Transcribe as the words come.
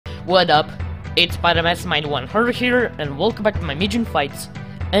What up? It's SM100 here, and welcome back to my MUGEN fights.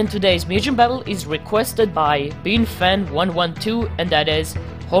 And today's MUGEN battle is requested by BeanFan112, and that is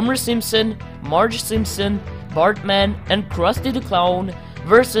Homer Simpson, Marge Simpson, Bartman, and Krusty the Clown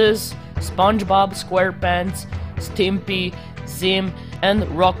versus SpongeBob SquarePants, Stimpy, Zim, and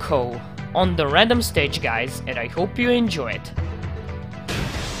Rocko on the random stage, guys, and I hope you enjoy it.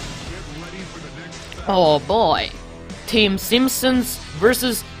 Oh boy. Team Simpsons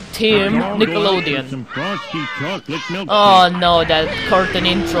versus Team Nickelodeon. Oh no, that curtain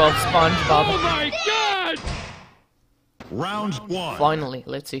intro of SpongeBob. Oh my god! Round 1. Finally,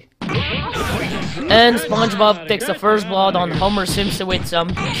 let's see. And SpongeBob takes the first blood on Homer Simpson with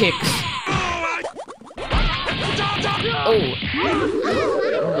some kicks. Oh.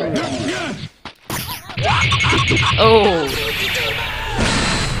 Oh.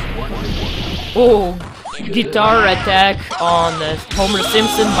 Oh. Guitar attack on Homer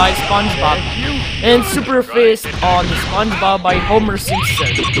Simpson by SpongeBob. And super fist on SpongeBob by Homer Simpson.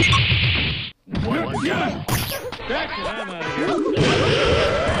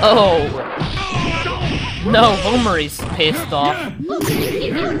 Oh. No, Homer is pissed off.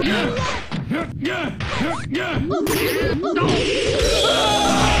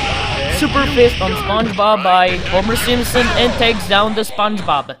 Super fist on SpongeBob by Homer Simpson and takes down the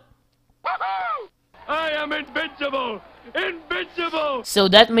SpongeBob. I am invincible! Invincible! So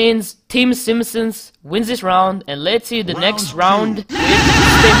that means Team Simpsons wins this round, and let's see the next round with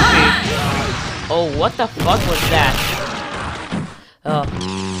Stimpy. Oh, what the fuck was that?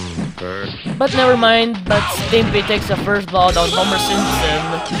 But never mind, but Stimpy takes the first blood on Homer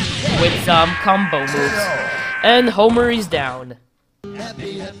Simpson with some combo moves. And Homer is down.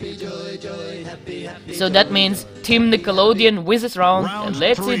 So that means Team Nickelodeon wins this round, and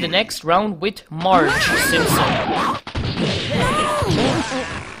let's see the next round with Marge Simpson.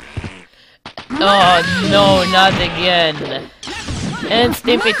 Oh no, not again. And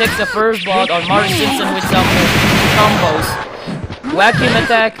Stimpy takes the first blood on Marge Simpson with some combos. Vacuum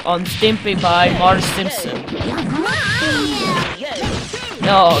attack on Stimpy by Marge Simpson.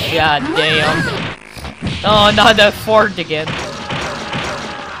 Oh god damn. Oh, not the fourth again.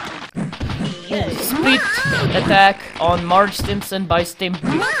 Split attack on Marge Simpson by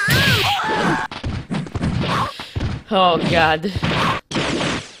Stimpy. Oh god.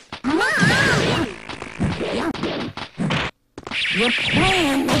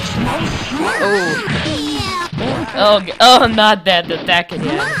 Oh, oh, not that attack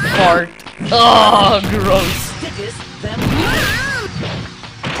again. Fart. Oh, gross.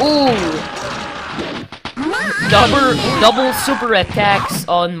 Ooh. Double super attacks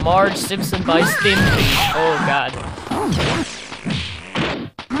on Marge Simpson by Stimpy. Oh god.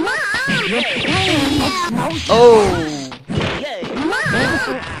 Oh.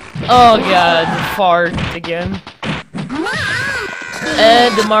 Oh god, fart again.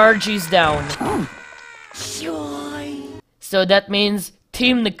 And the Marge is down. So that means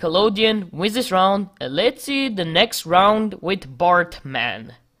Team Nickelodeon wins this round, and let's see the next round with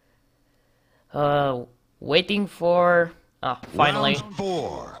Bartman. Waiting for... finally. Round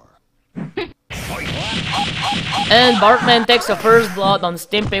 4. And Bartman takes the first blood on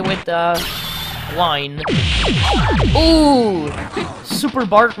Stimpy with wine. Ooh! Super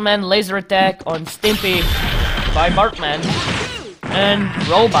Bartman laser attack on Stimpy by Bartman. And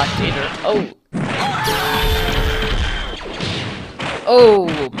Robot Eater. Oh.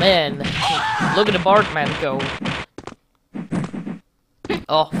 Oh, man. Look at the Bartman go.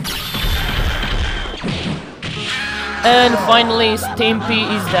 Oh. And finally, Stimpy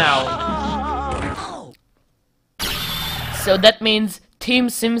is down. So that means Team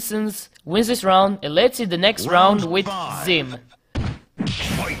Simpsons wins this round, and let's see the next round with Zim.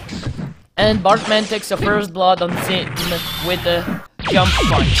 And Bartman takes the first blood on Zim with a jump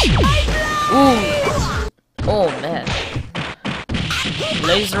punch. Ooh! Oh man.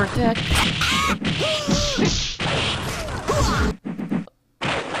 Laser attack.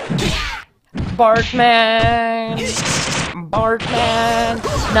 Bartman! Bartman!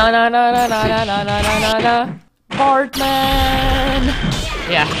 Na na na na na na na na na na. Bartman!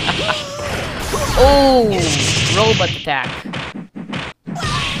 Yeah. Oh! Robot attack.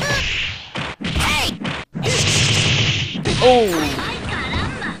 Oh!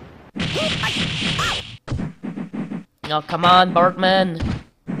 Now come on, Bartman.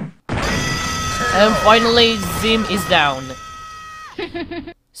 And finally, Zim is down.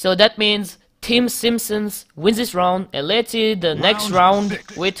 So that means Team Simpsons wins this round, and let's see the next round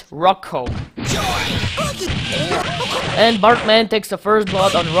with Rocko. And Bartman takes the first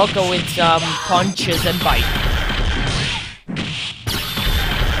blood on Rocko with some punches and bite.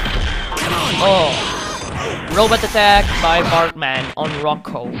 Oh, robot attack by Bartman on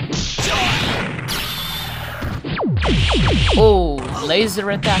Rocko. Oh,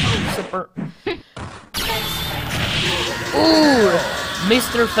 laser attack, super. Ooh,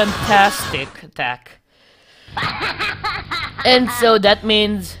 Mr. Fantastic attack. And so that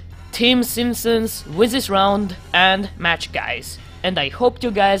means Team Simpsons wins this round and match, guys. And I hope you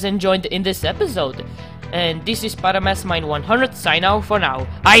guys enjoyed in this episode. And this is Para Mastermind 100 sign out for now.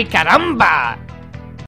 Ay caramba!